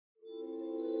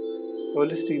You're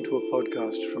listening to a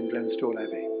podcast from Glenstone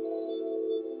Abbey.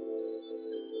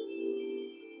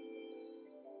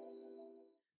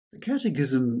 The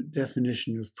Catechism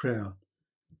definition of prayer,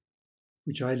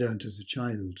 which I learnt as a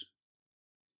child,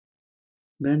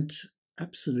 meant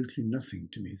absolutely nothing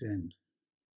to me then.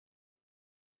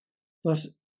 But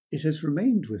it has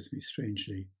remained with me,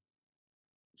 strangely,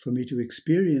 for me to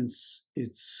experience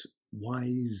its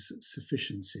wise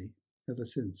sufficiency ever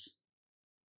since.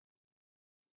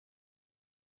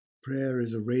 Prayer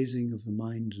is a raising of the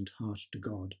mind and heart to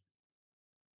God,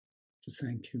 to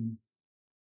thank Him,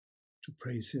 to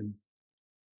praise Him,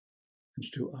 and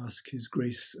to ask His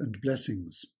grace and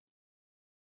blessings,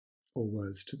 or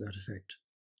words to that effect.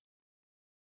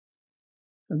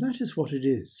 And that is what it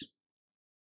is,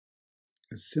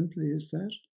 as simply as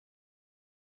that,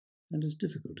 and as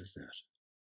difficult as that.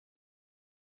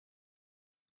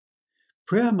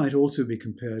 Prayer might also be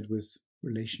compared with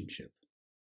relationship.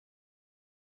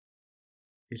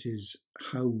 It is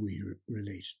how we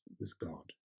relate with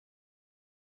God,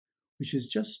 which is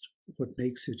just what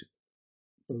makes it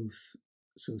both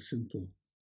so simple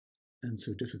and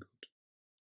so difficult.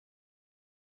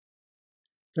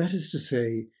 That is to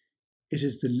say, it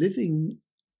is the living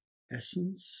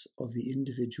essence of the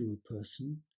individual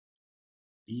person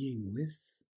being with,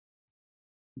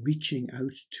 reaching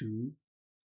out to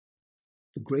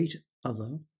the great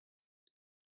other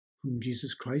whom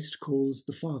Jesus Christ calls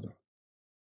the Father,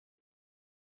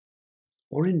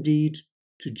 or indeed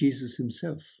to Jesus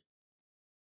himself,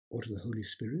 or to the Holy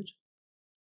Spirit,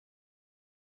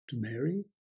 to Mary,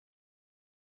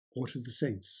 or to the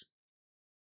saints.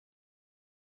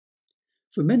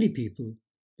 For many people,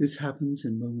 this happens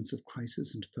in moments of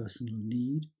crisis and personal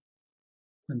need,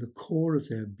 when the core of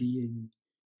their being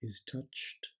is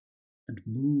touched and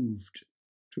moved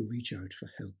to reach out for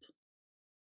help,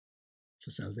 for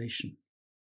salvation.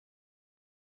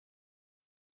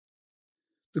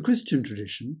 The Christian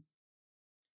tradition,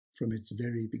 from its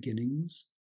very beginnings,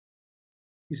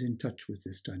 is in touch with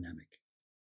this dynamic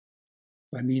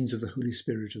by means of the Holy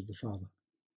Spirit of the Father,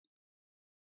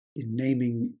 in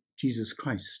naming Jesus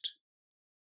Christ,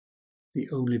 the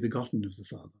only begotten of the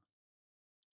Father,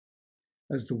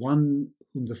 as the one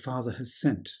whom the Father has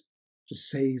sent to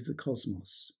save the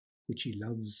cosmos, which he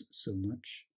loves so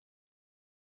much,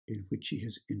 in which he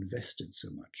has invested so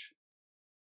much.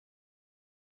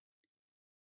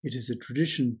 It is a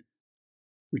tradition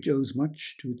which owes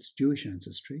much to its Jewish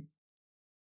ancestry,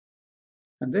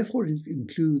 and therefore it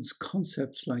includes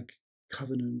concepts like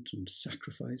covenant and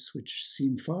sacrifice, which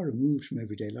seem far removed from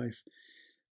everyday life,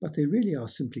 but they really are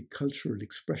simply cultural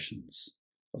expressions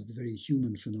of the very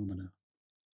human phenomena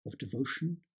of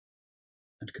devotion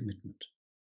and commitment.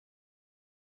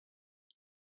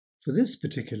 For this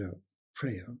particular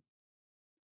prayer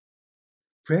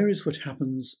is what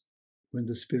happens when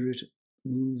the Spirit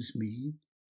moves me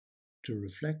to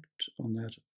reflect on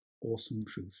that awesome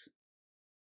truth.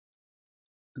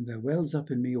 And there wells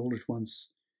up in me all at once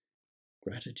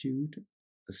gratitude,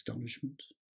 astonishment,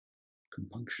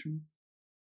 compunction,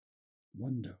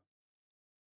 wonder,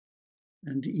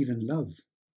 and even love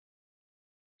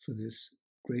for this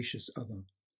gracious other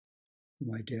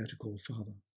whom I dare to call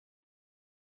Father,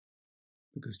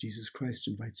 because Jesus Christ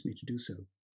invites me to do so.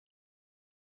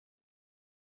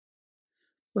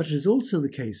 But it is also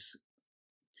the case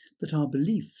that our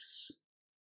beliefs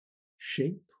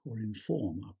shape or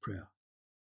inform our prayer.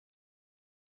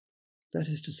 That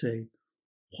is to say,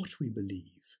 what we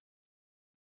believe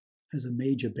has a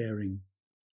major bearing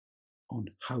on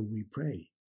how we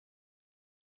pray,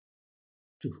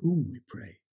 to whom we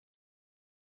pray.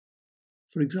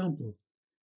 For example,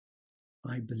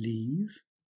 I believe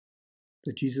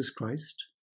that Jesus Christ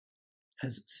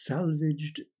has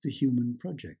salvaged the human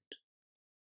project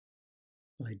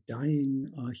by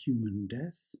dying our human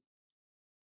death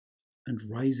and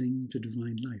rising to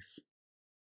divine life,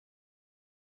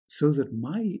 so that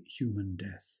my human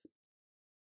death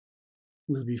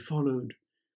will be followed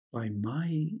by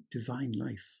my divine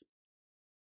life,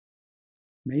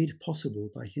 made possible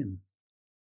by him.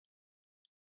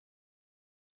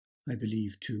 I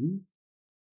believe, too,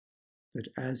 that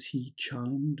as he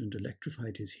charmed and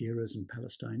electrified his hearers in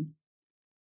Palestine,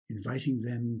 inviting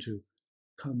them to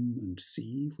come and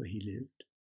see where he lived,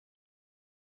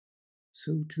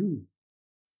 so too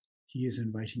he is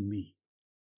inviting me.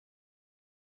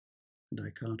 And I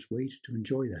can't wait to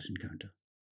enjoy that encounter.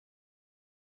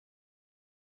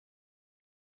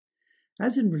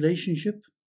 As in relationship,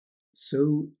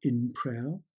 so in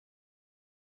prayer,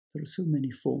 there are so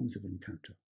many forms of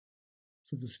encounter,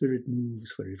 for the Spirit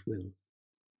moves where it will.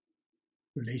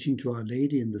 relating to Our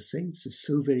Lady and the saints is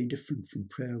so very different from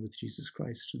prayer with Jesus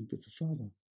Christ and with the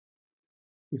Father.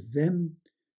 With them,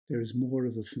 there is more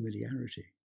of a familiarity,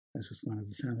 as with one of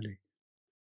the family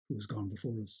who has gone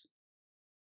before us.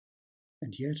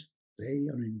 And yet they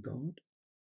are in God,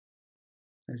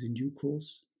 as in due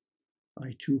course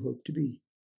I too hope to be.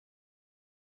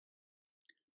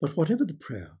 But whatever the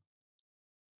prayer,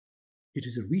 it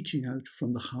is a reaching out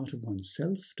from the heart of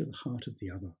oneself to the heart of the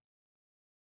other,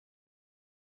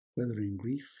 whether in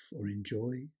grief or in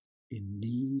joy, in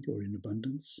need or in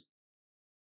abundance.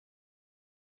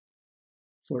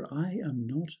 For I am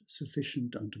not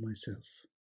sufficient unto myself.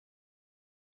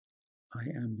 I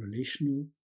am relational,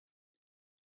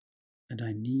 and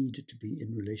I need to be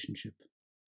in relationship,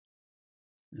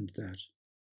 and that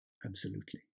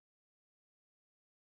absolutely.